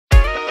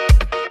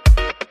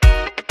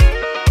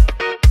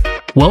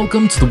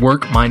Welcome to the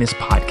Work Minus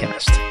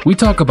podcast. We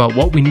talk about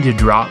what we need to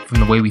drop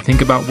from the way we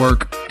think about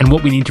work and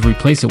what we need to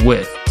replace it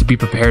with to be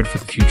prepared for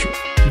the future.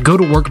 Go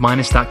to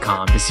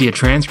workminus.com to see a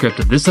transcript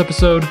of this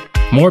episode,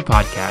 more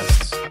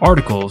podcasts,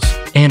 articles,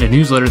 and a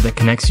newsletter that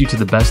connects you to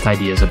the best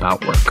ideas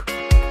about work.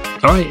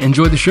 All right,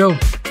 enjoy the show.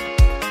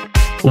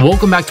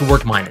 Welcome back to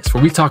Work Minus,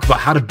 where we talk about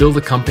how to build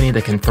a company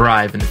that can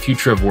thrive in the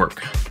future of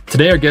work.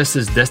 Today, our guest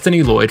is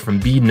Destiny Loyd from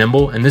Be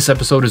Nimble, and this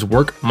episode is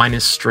Work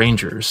Minus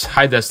Strangers.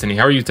 Hi, Destiny.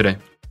 How are you today?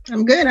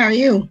 I'm good. How are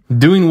you?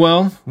 Doing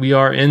well. We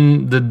are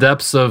in the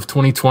depths of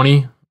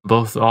 2020,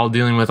 both all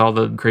dealing with all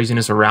the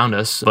craziness around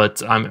us.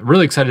 But I'm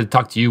really excited to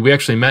talk to you. We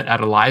actually met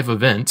at a live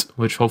event,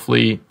 which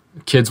hopefully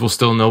kids will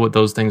still know what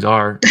those things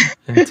are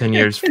in 10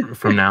 years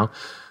from now.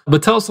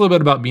 But tell us a little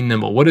bit about Be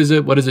Nimble. What is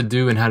it? What does it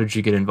do? And how did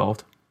you get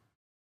involved?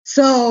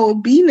 So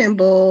Be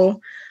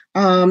Nimble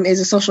is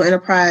a social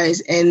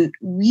enterprise, and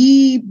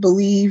we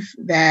believe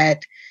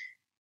that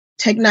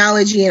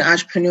technology and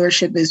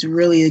entrepreneurship is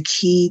really a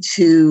key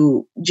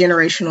to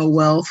generational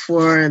wealth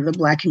for the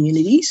Black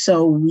community.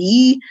 So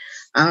we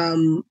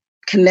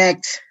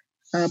connect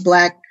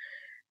Black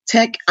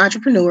tech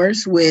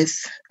entrepreneurs with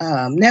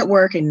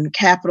network and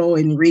capital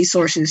and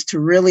resources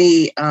to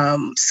really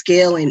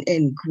scale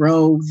and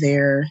grow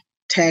their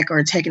tech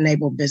or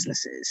tech-enabled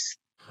businesses.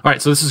 All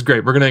right, so this is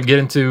great. We're going to get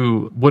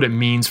into what it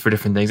means for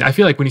different things. I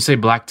feel like when you say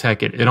Black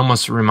tech, it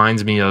almost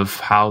reminds me of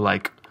how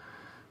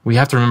we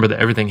have to remember that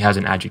everything has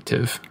an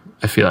adjective.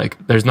 I feel like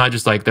there's not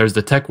just there's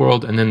the tech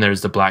world and then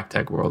there's the Black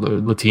tech world or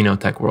Latino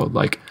tech world.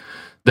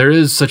 There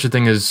is such a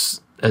thing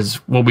as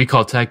what we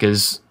call tech. Do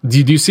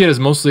you see it as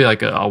mostly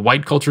a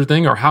white culture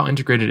thing, or how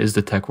integrated is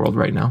the tech world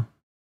right now?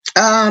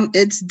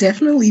 It's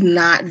definitely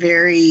not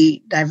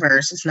very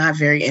diverse. It's not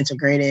very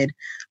integrated.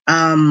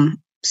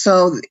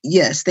 So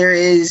yes,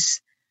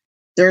 there's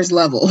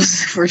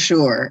levels for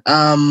sure.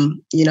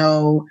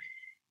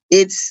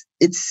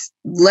 It's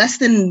less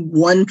than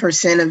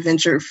 1% of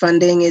venture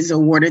funding is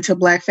awarded to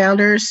Black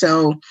founders.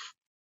 So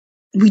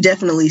we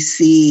definitely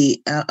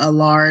see a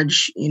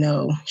large,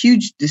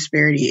 huge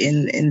disparity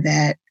in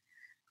that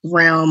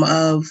realm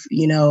of,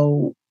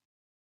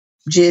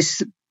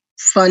 just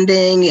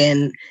funding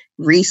and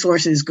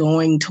resources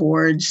going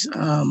towards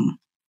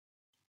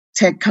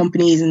tech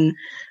companies and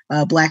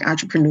Black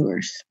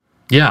entrepreneurs.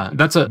 Yeah,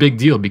 that's a big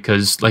deal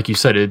because, like you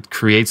said, it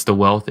creates the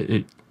wealth.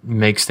 It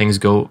makes things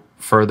go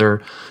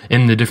further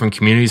in the different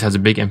communities, has a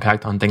big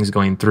impact on things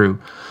going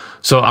through.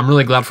 So I'm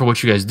really glad for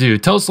what you guys do.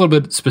 Tell us a little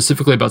bit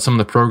specifically about some of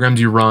the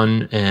programs you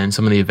run and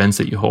some of the events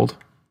that you hold.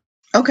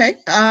 Okay.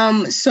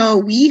 So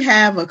we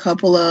have a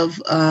couple of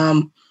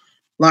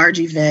large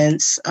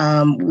events.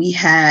 We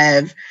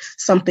have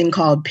something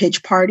called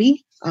Pitch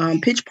Party.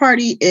 Pitch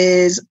Party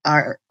is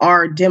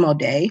our demo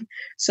day.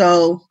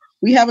 So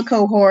we have a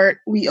cohort.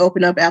 We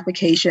open up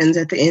applications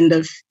at the end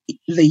of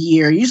the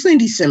year, usually in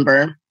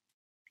December.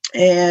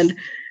 And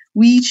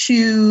we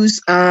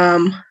choose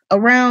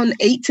around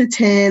 8 to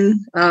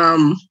 10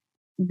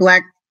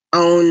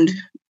 Black-owned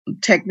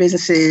tech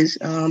businesses.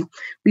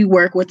 We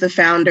work with the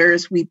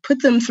founders. We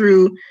put them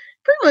through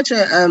pretty much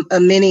a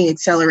mini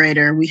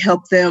accelerator. We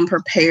help them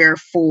prepare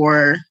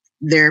for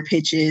their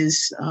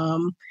pitches,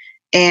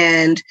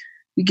 and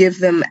we give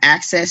them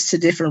access to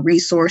different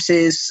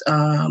resources,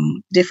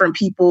 different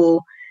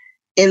people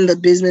in the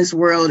business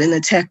world, in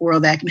the tech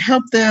world that can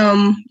help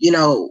them,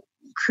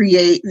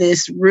 create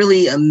this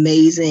really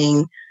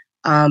amazing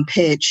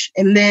pitch.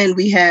 And then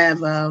we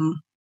have a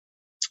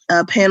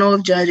panel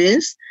of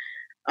judges,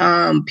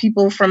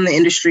 people from the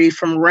industry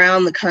from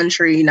around the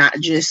country, not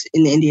just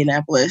in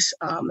Indianapolis.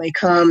 They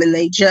come and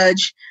they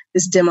judge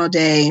this demo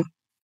day.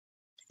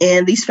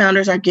 And these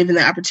founders are given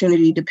the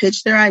opportunity to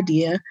pitch their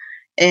idea,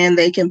 and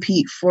they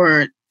compete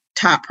for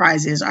top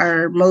prizes.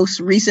 Our most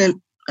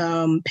recent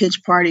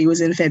pitch party was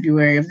in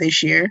February of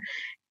this year.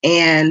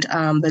 And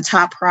the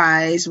top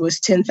prize was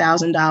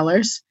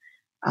 $10,000.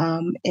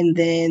 And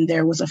then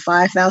there was a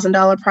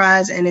 $5,000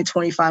 prize and a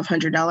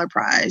 $2,500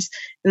 prize.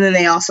 And then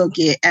they also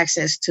get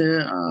access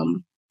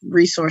to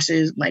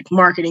resources like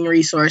marketing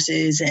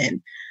resources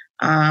and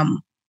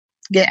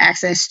get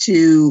access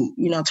to,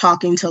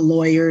 talking to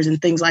lawyers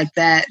and things like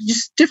that.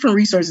 Just different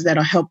resources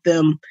that'll help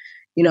them,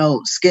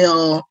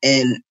 scale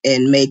and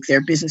make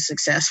their business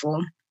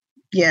successful.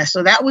 Yeah,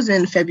 so that was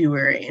in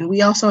February. And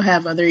we also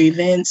have other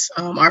events.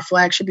 Our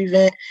flagship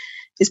event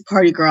is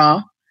Party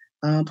Gras.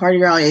 Party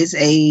Gras is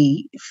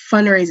a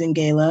fundraising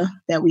gala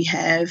that we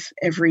have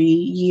every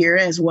year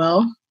as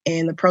well.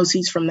 And the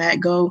proceeds from that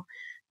go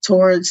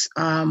towards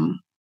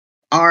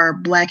our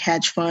Black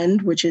Hatch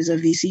Fund, which is a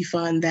VC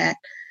fund that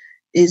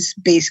is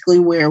basically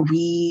where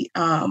we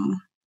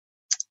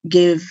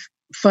give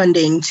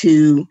funding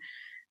to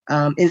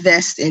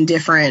invest in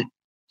different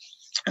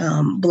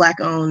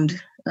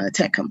Black-owned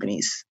tech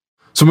companies.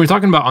 So when we're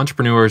talking about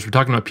entrepreneurs, we're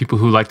talking about people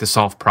who like to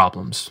solve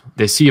problems.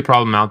 They see a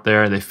problem out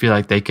there. They feel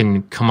like they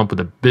can come up with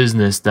a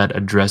business that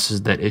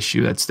addresses that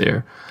issue that's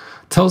there.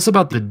 Tell us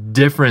about the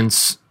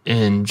difference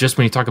And just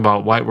when you talk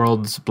about white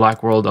worlds,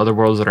 black world, other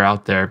worlds that are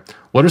out there,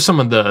 what are some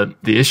of the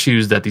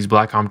issues that these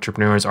black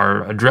entrepreneurs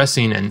are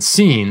addressing and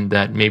seeing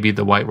that maybe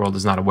the white world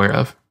is not aware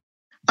of?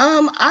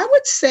 I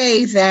would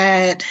say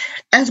that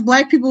as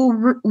Black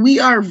people, we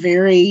are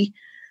very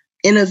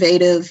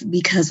innovative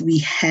because we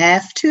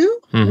have to.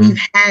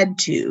 We've had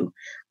to.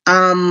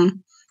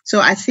 So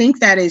I think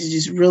that is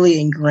just really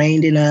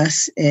ingrained in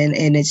us,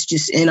 and it's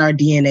just in our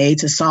DNA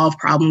to solve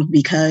problems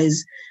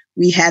because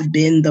we have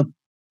been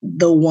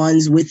the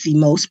ones with the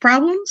most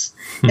problems.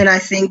 And I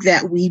think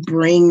that we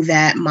bring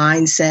that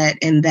mindset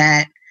and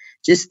that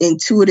just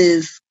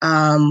intuitive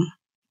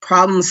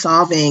problem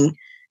solving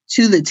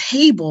to the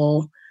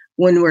table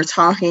when we're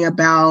talking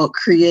about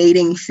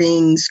creating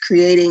things,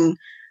 creating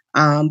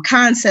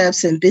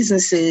concepts and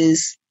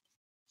businesses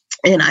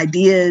and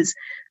ideas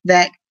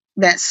that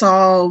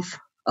solve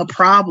a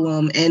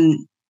problem,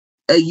 and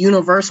a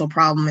universal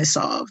problem is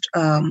solved.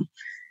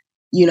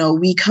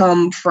 We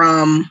come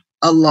from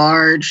a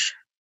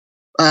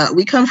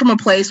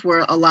place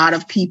where a lot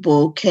of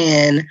people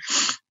can,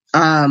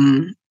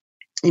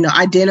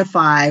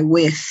 identify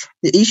with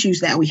the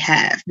issues that we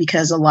have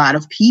because a lot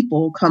of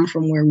people come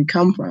from where we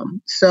come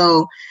from.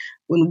 So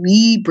when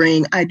we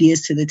bring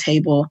ideas to the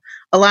table,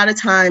 a lot of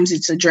times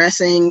it's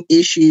addressing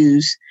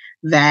issues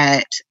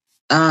that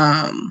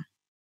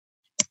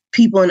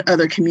people in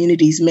other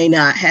communities may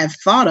not have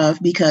thought of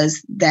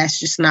because that's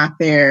just not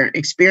their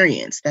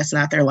experience. That's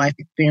not their life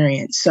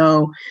experience.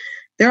 So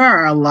there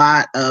are a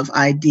lot of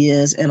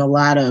ideas and a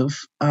lot of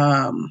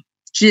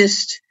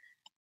just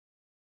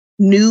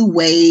new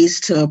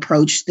ways to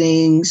approach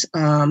things.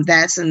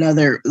 That's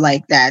another,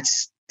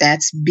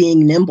 that's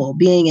being nimble,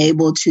 being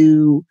able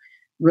to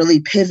really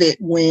pivot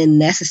when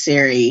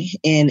necessary.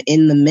 And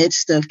in the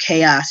midst of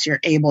chaos, you're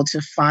able to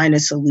find a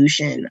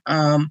solution.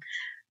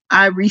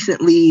 I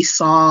recently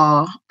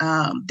saw,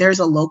 there's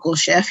a local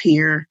chef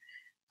here.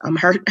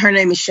 Her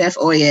name is Chef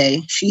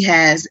Oye. She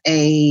has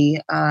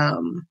a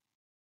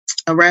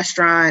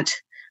restaurant.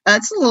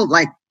 It's a little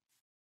like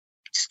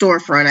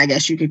storefront, I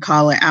guess you could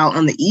call it, out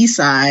on the east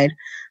side.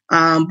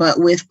 But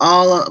with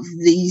all of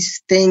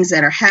these things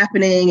that are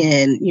happening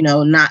and,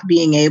 not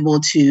being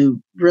able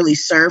to really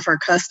serve her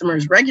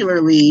customers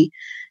regularly,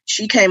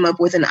 she came up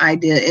with an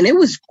idea, and it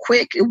was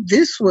quick.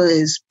 This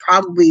was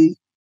probably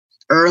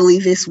early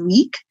this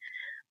week.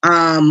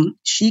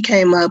 She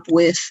came up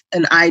with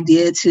an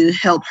idea to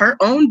help her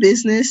own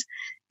business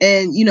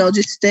and,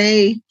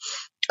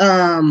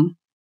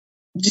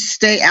 just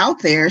stay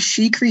out there.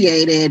 She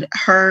created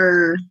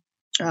her,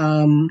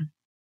 the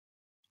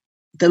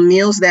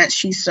meals that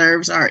she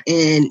serves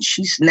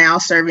she's now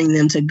serving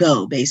them to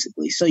go,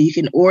 basically. So you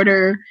can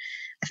order,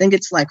 I think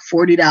it's like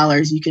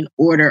 $40. You can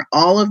order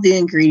all of the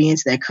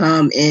ingredients that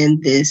come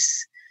in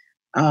this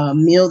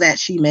meal that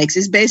she makes.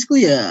 It's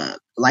basically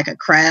like a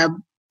crab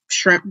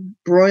shrimp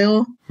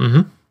broil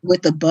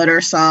with the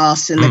butter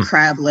sauce and the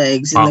crab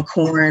legs and the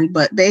corn.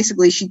 But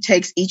basically she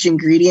takes each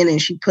ingredient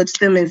and she puts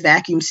them in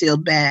vacuum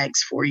sealed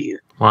bags for you.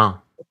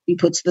 Wow. She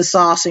puts the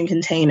sauce in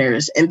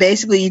containers, and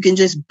basically you can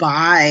just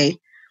buy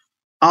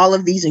all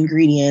of these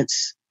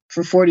ingredients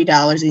for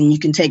 $40 and you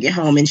can take it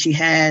home, and she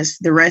has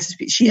the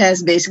recipe. She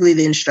has basically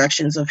the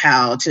instructions of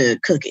how to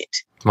cook it.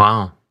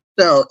 Wow.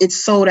 So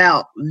it's sold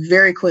out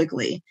very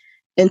quickly.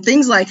 And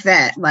things like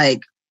that,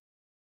 like,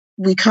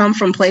 we come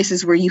from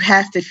places where you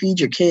have to feed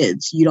your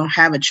kids. You don't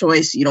have a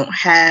choice. You don't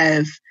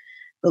have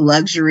the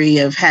luxury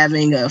of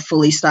having a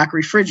fully stocked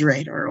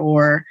refrigerator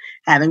or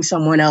having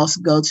someone else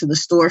go to the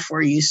store for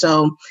you.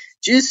 So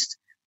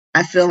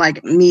I feel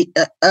like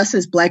us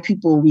as Black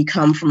people, we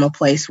come from a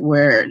place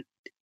where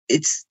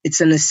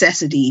it's a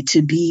necessity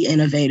to be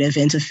innovative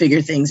and to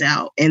figure things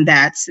out. And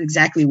that's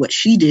exactly what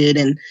she did.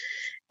 And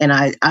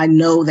I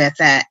know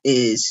that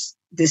is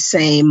the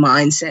same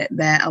mindset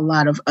that a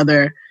lot of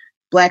other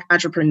Black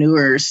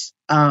entrepreneurs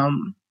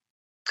come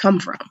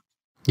from.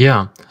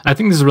 Yeah, I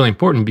think this is really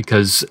important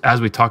because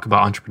as we talk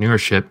about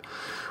entrepreneurship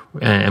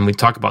and we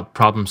talk about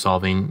problem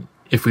solving,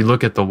 if we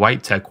look at the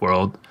white tech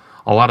world,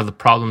 a lot of the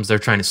problems they're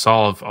trying to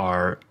solve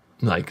are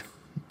like,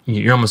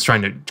 you're almost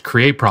trying to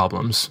create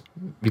problems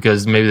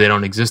because maybe they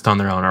don't exist on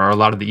their own, or a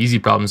lot of the easy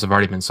problems have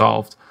already been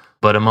solved.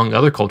 But among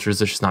other cultures,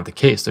 that's just not the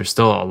case. There's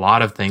still a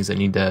lot of things that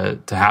need to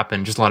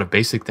happen, just a lot of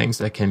basic things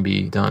that can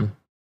be done.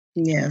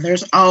 Yeah,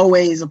 there's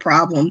always a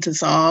problem to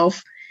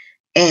solve.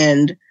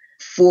 And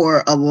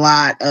for a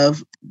lot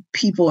of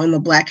people in the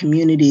Black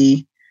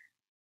community,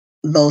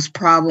 those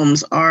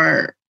problems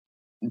are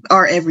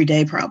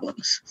everyday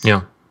problems.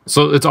 Yeah.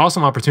 So it's an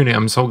awesome opportunity.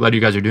 I'm so glad you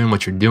guys are doing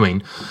what you're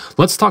doing.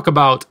 Let's talk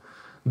about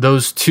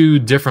those two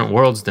different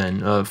worlds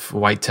then of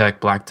white tech,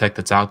 Black tech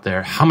that's out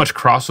there. How much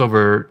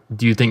crossover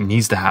do you think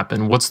needs to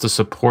happen? What's the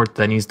support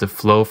that needs to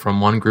flow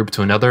from one group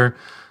to another?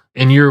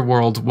 In your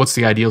world, what's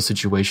the ideal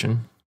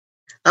situation?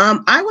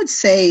 I would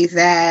say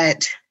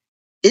that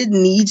it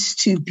needs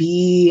to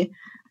be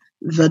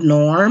the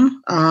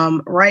norm.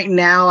 Right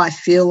now, I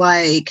feel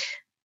like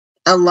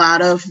a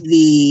lot of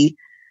the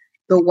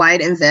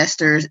white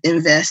investors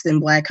invest in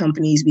Black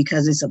companies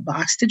because it's a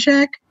box to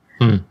check.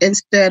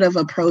 instead of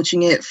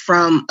approaching it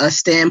from a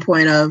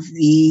standpoint of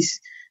these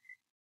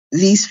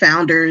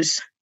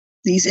founders,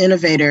 these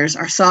innovators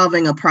are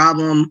solving a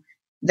problem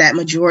that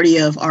majority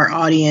of our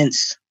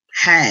audience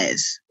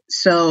has.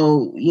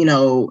 So,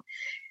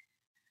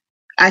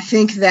 I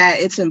think that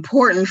it's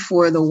important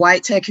for the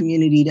white tech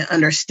community to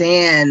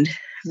understand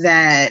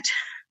that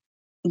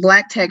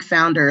Black tech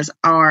founders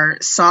are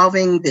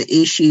solving the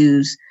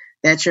issues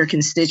that your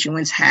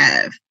constituents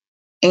have.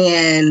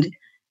 And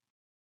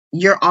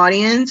your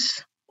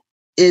audience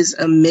is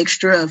a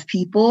mixture of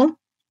people,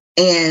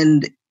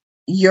 and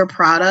your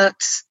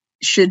products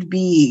should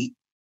be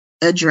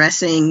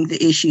addressing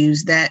the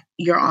issues that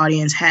your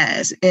audience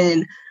has.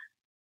 And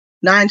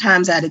 9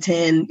 times out of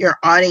 10, your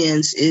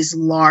audience is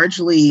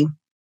largely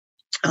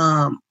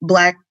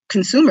Black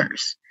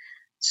consumers.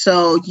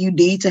 So you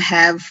need to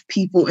have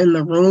people in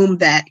the room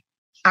that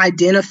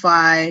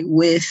identify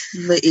with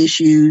the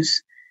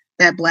issues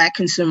that Black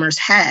consumers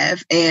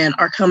have and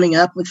are coming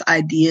up with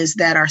ideas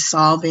that are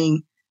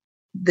solving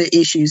the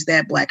issues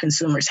that Black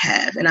consumers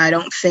have. And I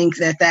don't think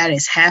that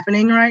is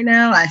happening right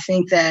now. I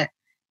think that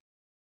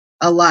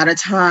a lot of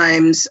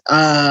times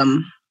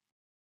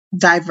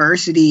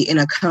diversity in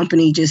a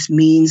company just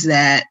means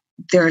that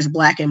there's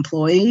Black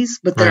employees,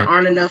 but there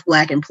aren't enough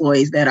Black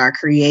employees that are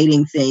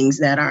creating things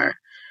that are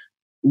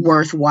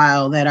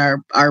worthwhile, that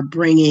are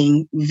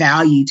bringing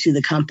value to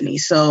the company.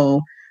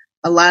 So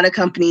a lot of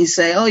companies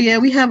say, oh yeah,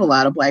 we have a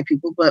lot of Black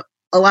people, but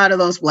a lot of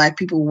those Black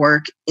people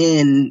work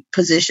in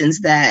positions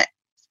that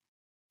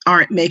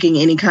aren't making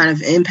any kind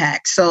of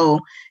impact. So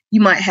you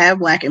might have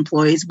Black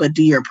employees, but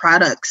do your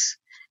products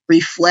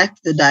reflect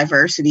the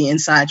diversity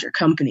inside your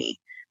company?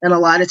 And a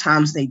lot of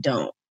times they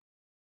don't.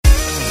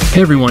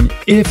 Hey everyone,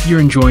 if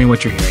you're enjoying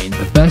what you're hearing,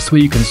 the best way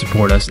you can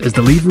support us is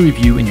to leave a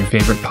review in your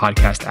favorite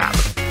podcast app.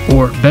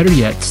 Or better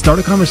yet, start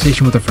a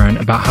conversation with a friend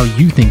about how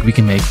you think we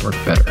can make work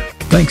better.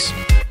 Thanks.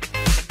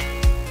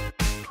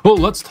 Well,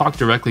 let's talk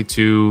directly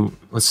to,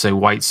 let's say,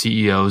 white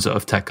CEOs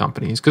of tech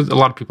companies, because a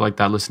lot of people like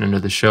that listening to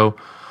the show.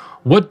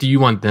 What do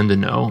you want them to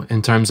know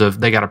in terms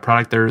of they got a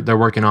product they're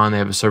working on, they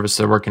have a service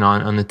they're working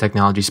on the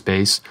technology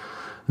space,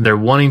 they're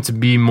wanting to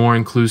be more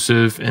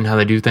inclusive in how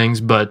they do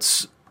things,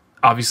 but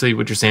obviously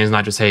what you're saying is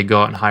not just, hey,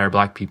 go out and hire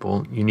Black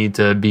people. You need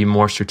to be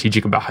more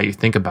strategic about how you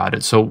think about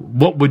it. So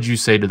what would you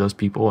say to those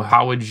people?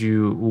 How would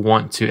you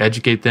want to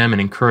educate them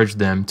and encourage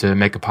them to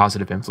make a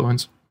positive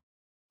influence?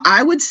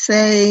 I would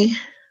say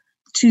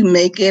to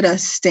make it a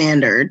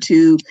standard,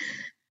 to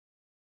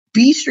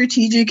be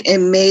strategic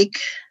and make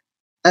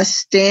a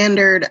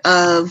standard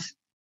of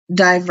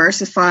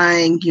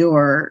diversify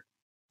your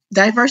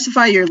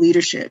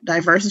leadership,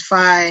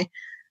 diversify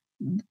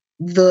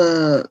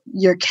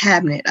your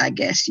cabinet, I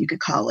guess you could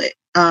call it.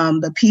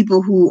 The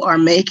people who are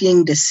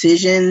making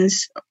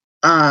decisions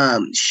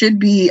should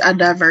be a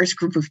diverse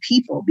group of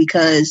people,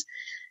 because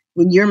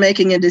when you're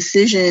making a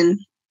decision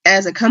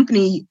as a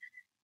company,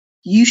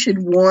 you should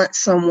want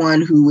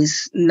someone who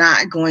is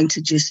not going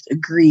to just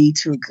agree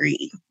to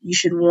agree. You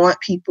should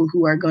want people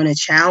who are going to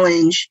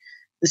challenge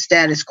the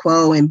status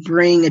quo and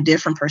bring a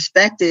different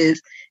perspective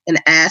and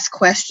ask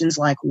questions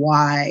like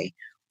why,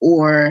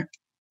 or,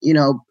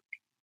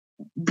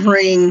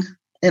 bring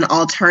an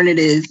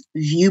alternative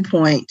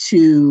viewpoint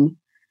to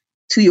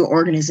your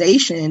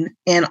organization.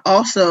 And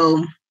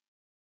also,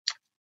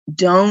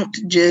 don't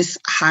just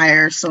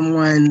hire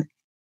someone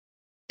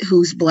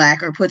who's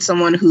Black or put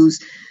someone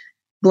who's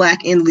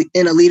Black in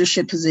a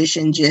leadership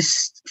position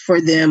just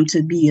for them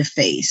to be a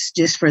face,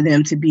 just for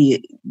them to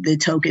be the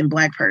token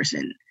Black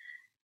person.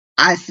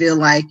 I feel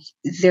like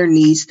there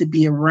needs to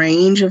be a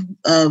range of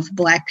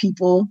Black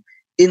people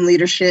in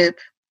leadership,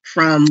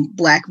 from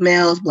Black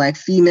males, Black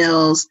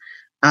females,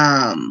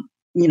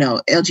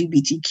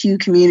 LGBTQ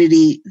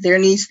community. There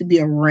needs to be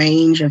a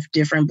range of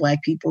different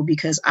Black people,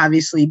 because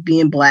obviously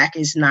being Black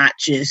is not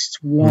just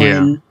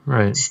one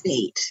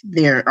state.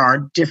 There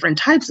are different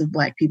types of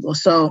Black people.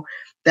 So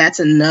that's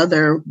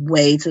another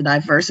way to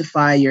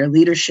diversify your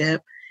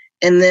leadership.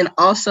 And then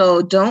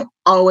also, don't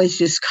always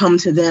just come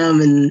to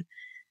them. And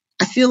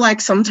I feel like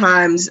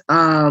sometimes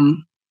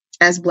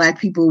as Black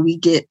people, we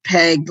get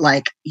pegged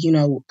like,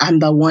 I'm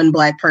the one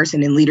Black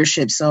person in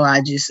leadership, so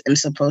I just am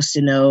supposed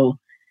to know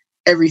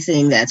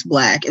everything that's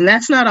Black. And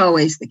that's not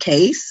always the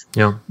case.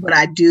 Yeah. But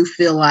I do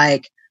feel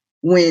like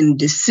when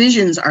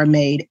decisions are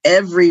made,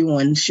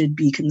 everyone should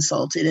be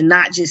consulted, and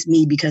not just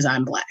me because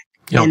I'm Black.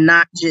 Yep. And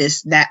not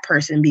just that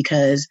person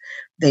because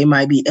they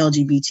might be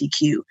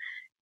LGBTQ.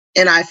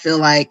 And I feel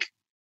like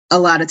a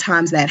lot of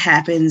times that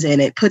happens,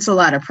 and it puts a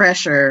lot of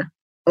pressure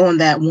on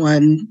that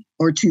one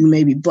or two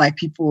maybe Black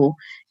people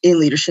in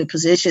leadership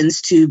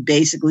positions to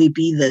basically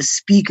be the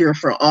speaker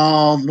for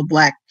all the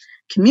Black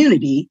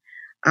community.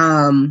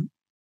 And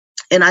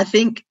I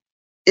think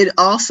it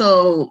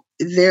also,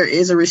 there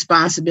is a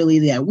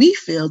responsibility that we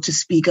feel to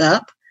speak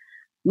up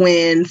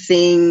when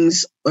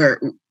things, or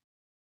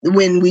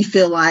when we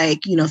feel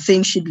like,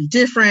 things should be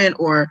different,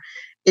 or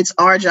it's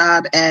our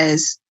job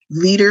as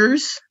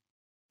leaders,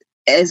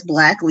 as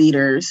Black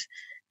leaders,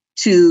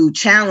 to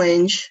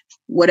challenge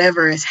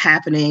whatever is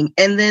happening,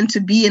 and then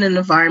to be in an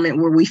environment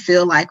where we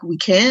feel like we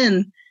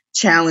can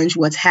challenge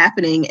what's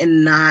happening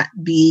and not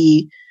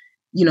be,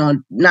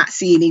 not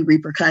see any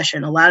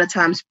repercussion. A lot of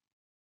times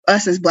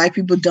us as Black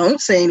people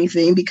don't say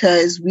anything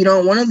because we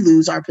don't want to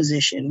lose our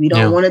position. We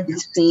don't want to be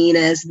seen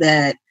as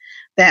that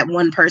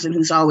one person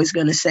who's always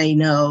going to say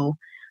no.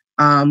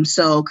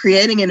 So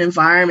creating an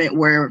environment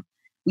where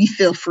we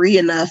feel free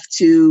enough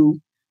to,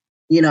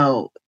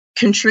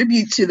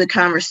 contribute to the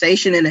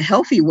conversation in a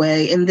healthy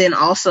way, and then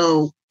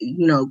also,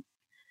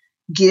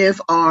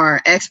 give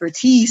our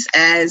expertise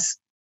as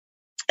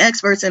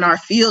experts in our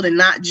field and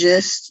not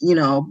just,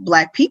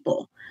 Black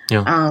people.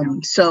 Yeah.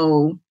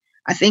 So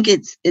I think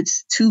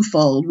it's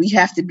twofold. We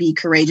have to be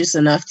courageous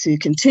enough to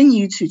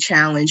continue to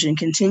challenge and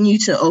continue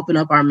to open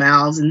up our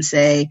mouths and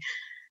say,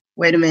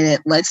 wait a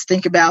minute, let's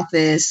think about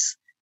this.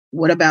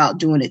 What about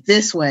doing it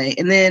this way?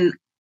 And then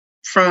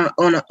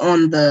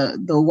on the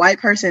white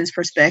person's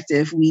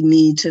perspective, we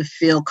need to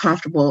feel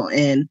comfortable,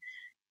 and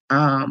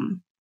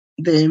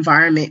the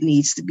environment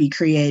needs to be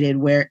created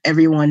where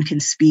everyone can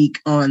speak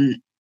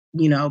on,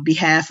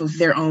 behalf of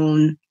their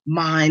own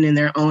mind and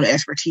their own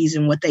expertise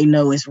and what they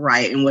know is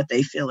right and what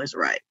they feel is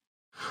right.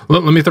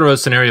 Let me throw a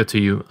scenario to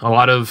you. A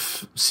lot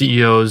of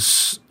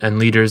CEOs and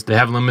leaders, they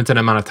have a limited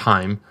amount of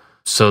time,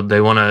 so they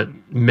want to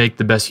make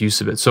the best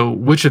use of it. So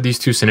which of these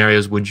two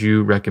scenarios would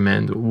you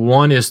recommend?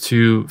 One is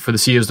for the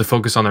CEOs to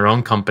focus on their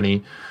own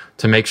company,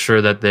 to make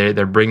sure that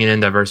they're bringing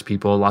in diverse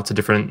people, lots of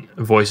different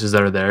voices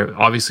that are there,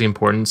 obviously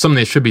important, something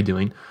they should be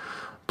doing.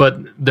 But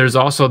there's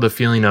also the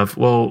feeling of,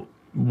 well,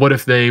 what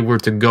if they were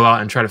to go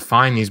out and try to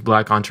find these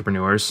Black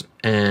entrepreneurs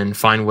and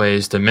find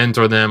ways to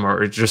mentor them,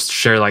 or just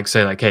share,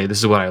 say, hey, this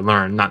is what I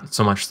learned, not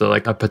so much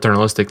a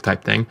paternalistic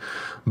type thing,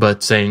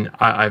 but saying,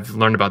 I've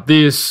learned about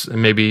this,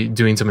 and maybe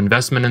doing some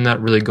investment in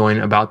that, really going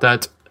about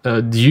that.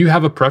 Do you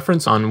have a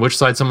preference on which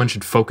side someone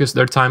should focus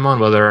their time on,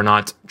 whether or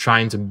not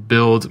trying to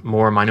build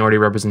more minority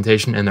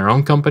representation in their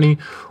own company,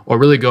 or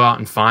really go out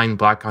and find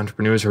Black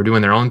entrepreneurs who are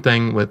doing their own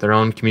thing with their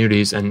own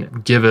communities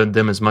and give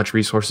them as much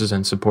resources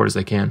and support as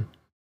they can?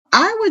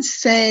 I would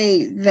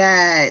say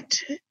that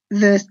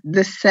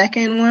the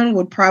second one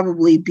would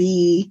probably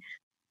be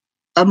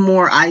a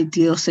more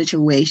ideal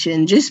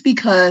situation, just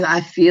because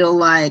I feel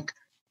like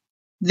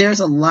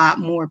there's a lot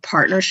more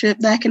partnership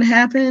that can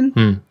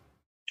happen.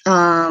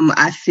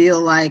 I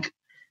feel like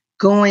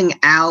going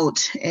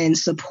out and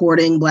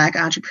supporting Black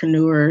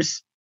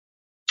entrepreneurs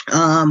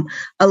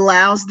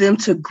allows them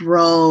to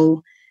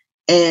grow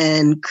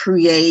and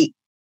create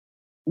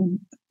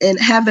and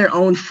have their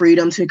own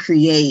freedom to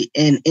create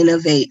and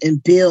innovate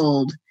and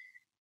build,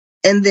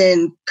 and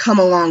then come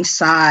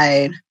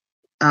alongside,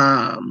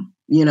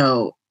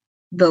 the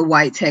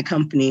white tech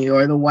company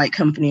or the white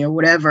company or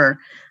whatever,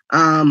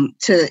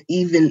 to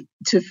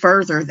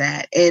further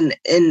that.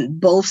 And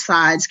both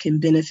sides can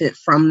benefit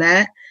from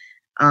that.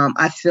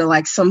 I feel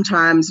like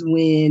sometimes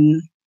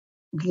when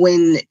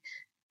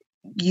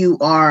you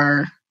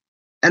are,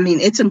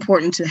 it's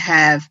important to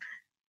have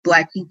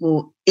Black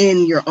people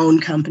in your own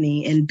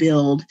company and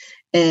build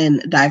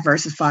and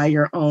diversify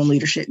your own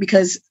leadership,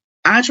 because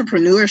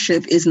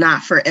entrepreneurship is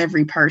not for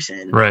every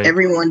person. Right.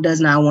 Everyone does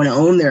not want to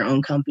own their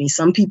own company.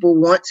 Some people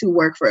want to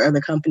work for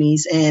other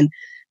companies and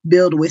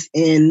build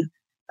within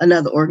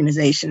another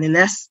organization, and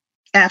that's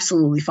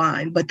absolutely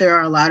fine. But there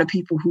are a lot of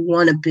people who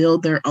want to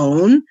build their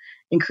own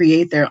and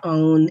create their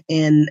own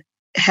and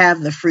have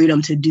the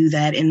freedom to do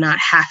that and not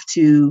have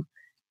to,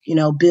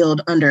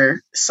 build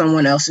under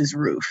someone else's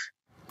roof.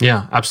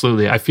 Yeah,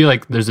 absolutely. I feel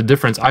like there's a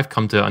difference I've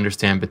come to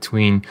understand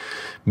between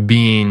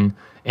being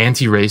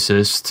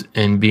anti-racist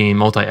and being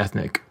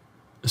multi-ethnic.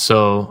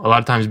 So a lot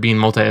of times being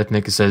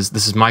multi-ethnic, it says,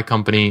 this is my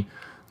company,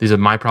 these are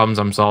my problems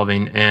I'm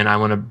solving, and I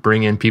want to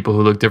bring in people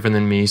who look different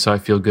than me so I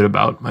feel good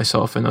about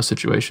myself in those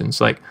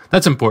situations.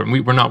 That's important.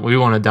 We want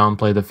to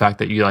downplay the fact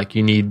that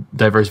you need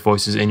diverse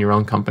voices in your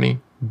own company.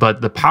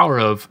 But the power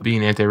of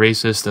being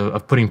anti-racist,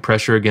 of putting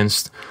pressure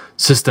against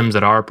systems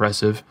that are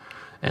oppressive,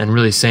 and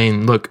really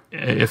saying, look,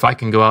 if I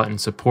can go out and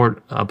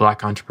support a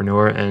Black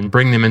entrepreneur and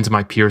bring them into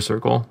my peer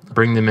circle,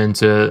 bring them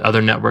into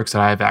other networks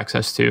that I have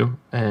access to,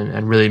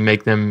 and really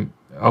make them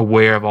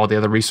aware of all the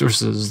other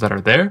resources that are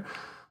there,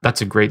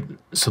 that's a great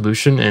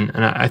solution.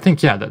 And I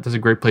think, that's a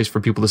great place for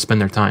people to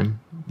spend their time.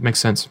 Makes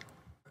sense.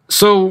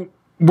 So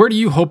where do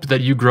you hope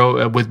that you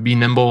grow with Be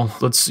Nimble?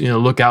 Let's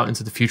look out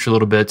into the future a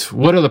little bit.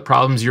 What are the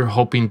problems you're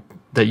hoping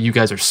that you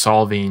guys are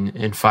solving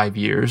in 5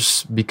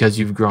 years because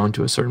you've grown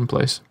to a certain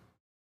place?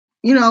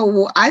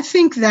 I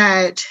think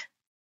that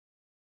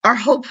our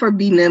hope for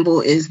Be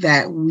Nimble is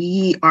that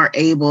we are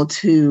able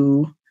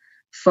to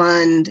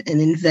fund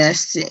and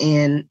invest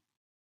in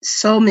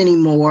so many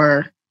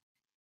more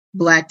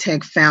Black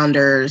tech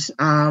founders.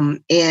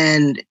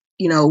 And,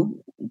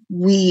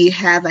 we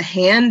have a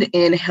hand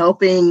in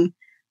helping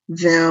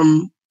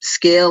them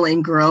scale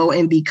and grow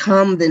and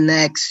become the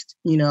next,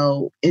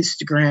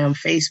 Instagram,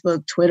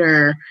 Facebook,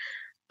 Twitter,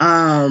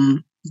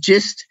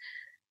 just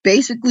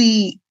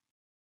basically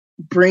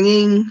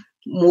bringing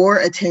more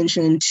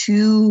attention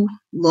to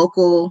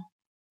local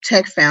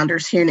tech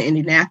founders here in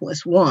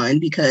Indianapolis. One,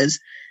 because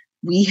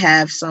we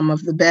have some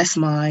of the best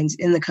minds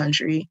in the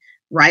country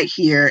right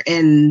here,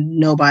 and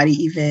nobody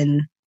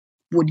even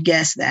would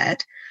guess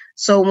that.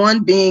 So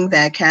one, being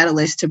that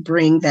catalyst to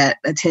bring that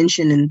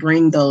attention and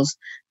bring those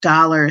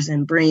dollars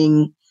and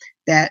bring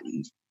that,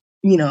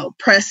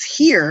 press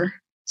here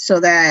so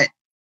that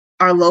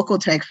our local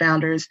tech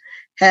founders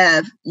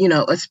have,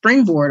 a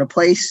springboard, a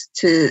place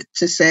to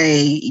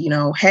say,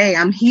 hey,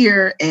 I'm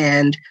here,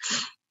 and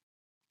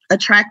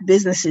attract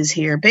businesses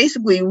here.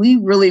 Basically, we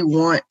really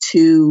want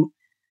to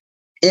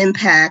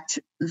impact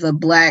the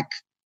Black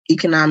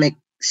economic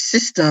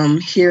system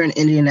here in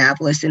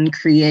Indianapolis and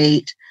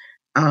create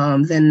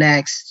the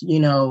next,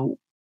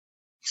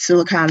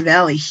 Silicon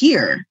Valley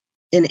here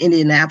in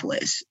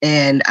Indianapolis.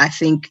 And I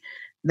think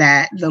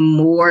that the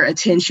more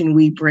attention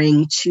we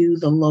bring to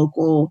the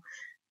local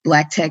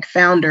Black tech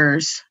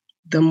founders,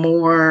 the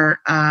more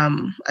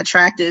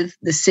attractive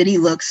the city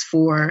looks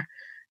for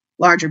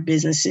larger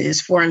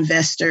businesses, for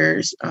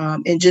investors,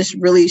 and just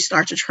really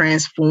start to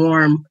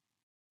transform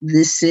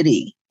this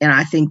city. And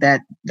I think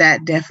that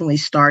definitely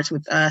starts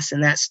with us,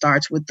 and that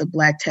starts with the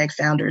Black tech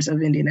founders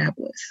of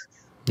Indianapolis.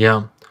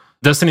 Yeah.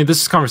 Destiny,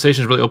 this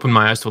conversation has really opened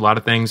my eyes to a lot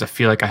of things. I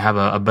feel like I have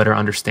a better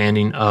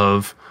understanding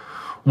of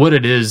what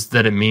it is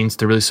that it means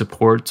to really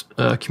support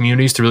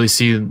communities, to really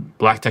see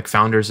Black tech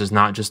founders as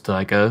not just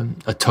like a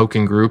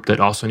token group that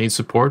also needs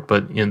support,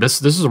 but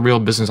this is a real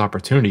business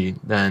opportunity.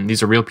 And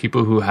these are real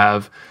people who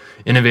have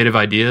innovative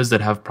ideas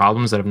that have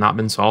problems that have not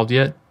been solved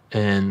yet,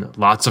 and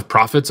lots of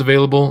profits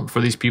available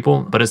for these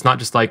people. But it's not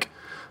just like,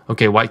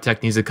 okay, white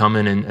tech needs to come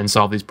in and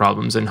solve these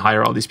problems and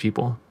hire all these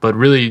people, but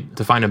really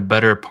to find a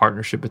better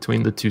partnership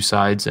between the two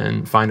sides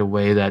and find a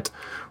way that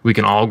we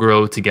can all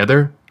grow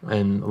together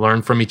and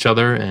learn from each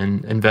other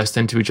and invest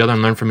into each other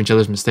and learn from each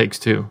other's mistakes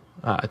too.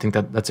 I think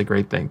that's a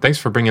great thing. Thanks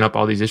for bringing up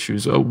all these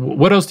issues.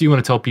 What else do you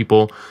want to tell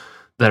people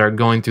that are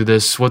going through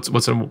this? What's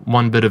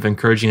one bit of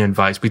encouraging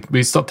advice?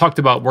 We still talked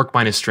about work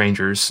minus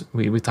strangers.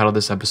 We titled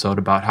this episode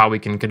about how we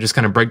can just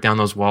kind of break down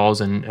those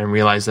walls and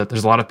realize that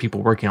there's a lot of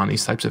people working on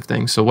these types of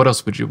things. So what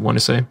else would you want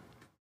to say?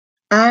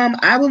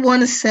 I would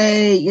want to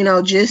say,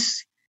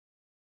 just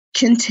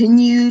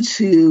continue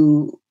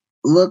to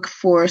look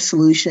for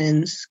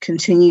solutions,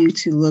 continue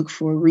to look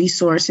for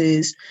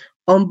resources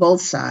on both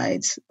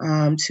sides,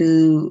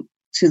 to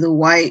the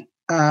white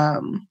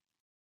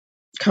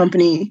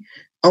company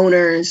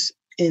owners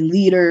and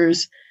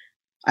leaders.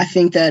 I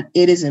think that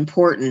it is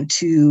important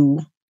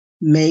to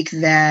make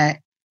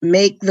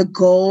the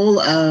goal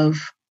of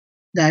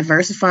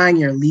diversifying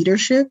your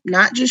leadership,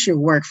 not just your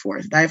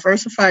workforce,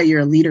 diversify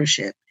your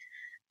leadership,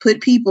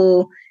 put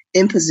people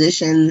in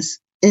positions,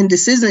 in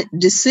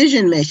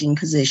decision-making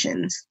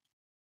positions,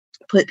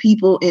 put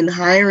people in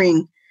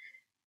hiring,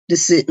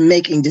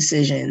 making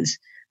decisions,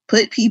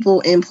 put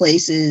people in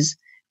places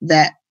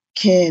that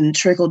can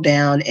trickle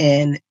down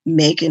and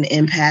make an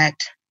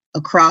impact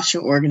across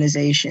your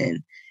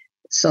organization.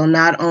 So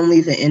not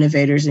only the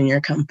innovators in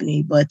your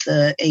company, but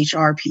the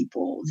HR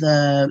people,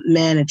 the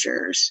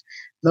managers,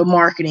 the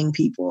marketing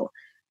people.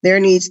 There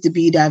needs to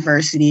be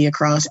diversity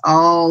across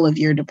all of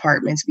your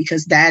departments,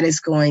 because that is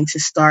going to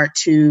start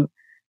to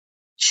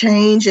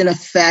change and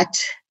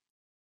affect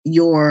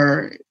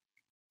your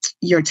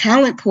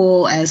talent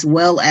pool, as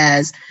well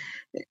as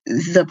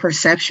the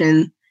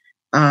perception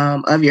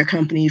of your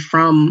company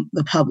from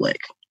the public.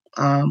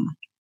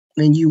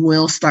 And you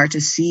will start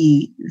to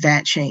see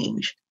that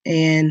change.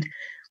 And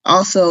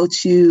also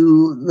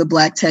to the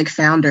Black tech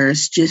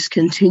founders, just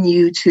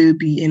continue to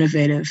be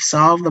innovative,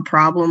 solve the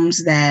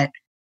problems that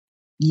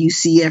you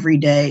see every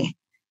day,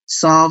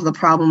 solve the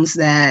problems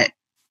that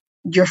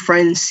your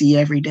friends see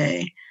every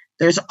day.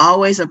 There's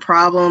always a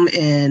problem,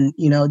 and,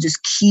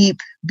 just keep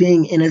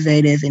being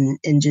innovative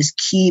and just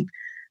keep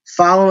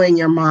following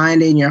your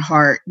mind and your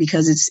heart,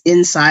 because it's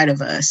inside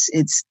of us.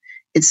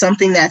 It's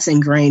something that's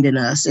ingrained in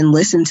us, and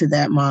listen to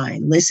that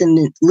mind.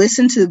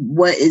 Listen to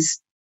what is,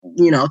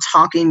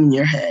 talking in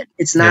your head.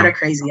 It's not a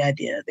crazy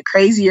idea. The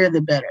crazier,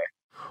 the better.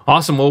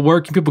 Awesome. Well,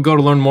 where can people go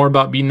to learn more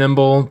about Be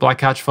Nimble,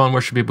 Black Hatch Fund?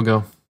 Where should people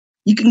go?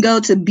 You can go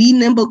to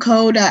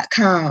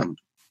BeNimbleCo.com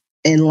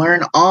and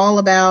learn all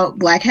about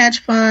Black Hatch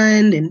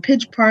Fund and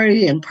Pitch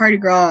Party and Party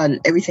Gras and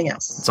everything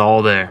else. It's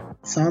all there.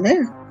 It's all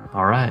there.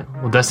 All right.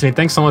 Well, Destiny,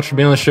 thanks so much for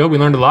being on the show. We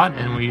learned a lot,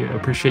 and we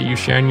appreciate you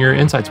sharing your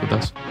insights with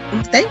us.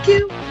 Thank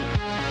you.